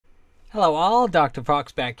Hello all, Dr.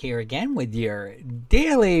 Fox back here again with your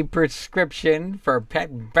daily prescription for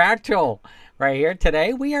Pet Battle. Right here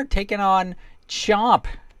today we are taking on Chomp.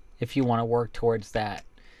 If you want to work towards that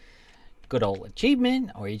good old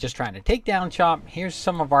achievement or you're just trying to take down Chomp, here's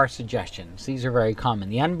some of our suggestions. These are very common.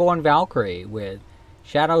 The Unborn Valkyrie with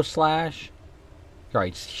Shadow Shock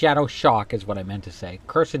is what I meant to say.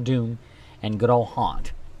 Curse of Doom and good old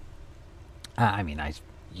Haunt.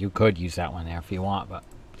 You could use that one there if you want, but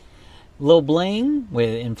Little Bling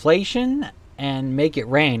with Inflation and Make It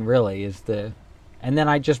Rain really is the... And then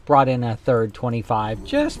I just brought in a third 25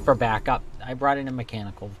 just for backup. I brought in a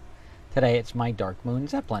mechanical. Today it's my Dark Moon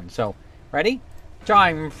Zeppelin. So, ready?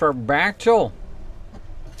 Time for battle.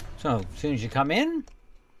 So, as soon as you come in,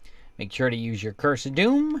 make sure to use your Curse of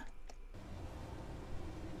Doom.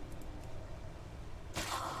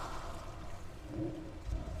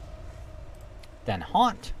 Then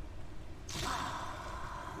Haunt.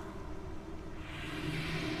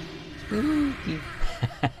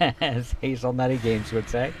 As Hazelnutty Games would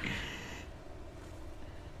say.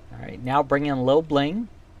 Alright, now bring in Lil Bling.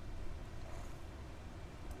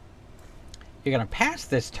 You're going to pass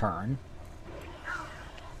this turn.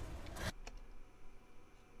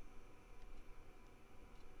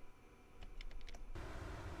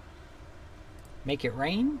 Make It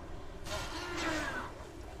Rain.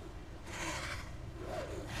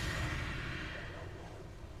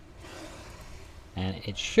 And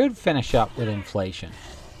it should finish up with Inflation.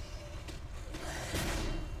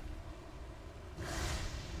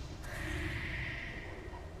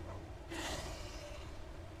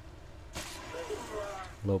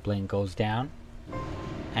 Low Bling goes down.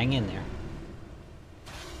 Hang in there.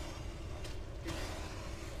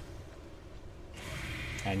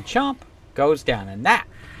 And Chomp goes down. And that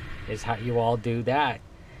is how you all do that.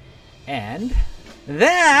 And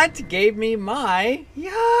that gave me my...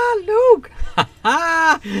 Yeah, Luke!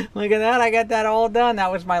 Look at that, I got that all done.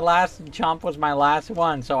 That was my last... Chomp was my last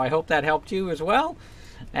one. So I hope that helped you as well.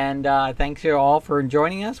 And thanks you all for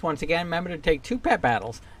joining us. Once again, remember to take 2 pet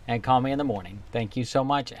battles and call me in the morning. Thank you so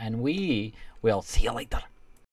much. And we will see you later.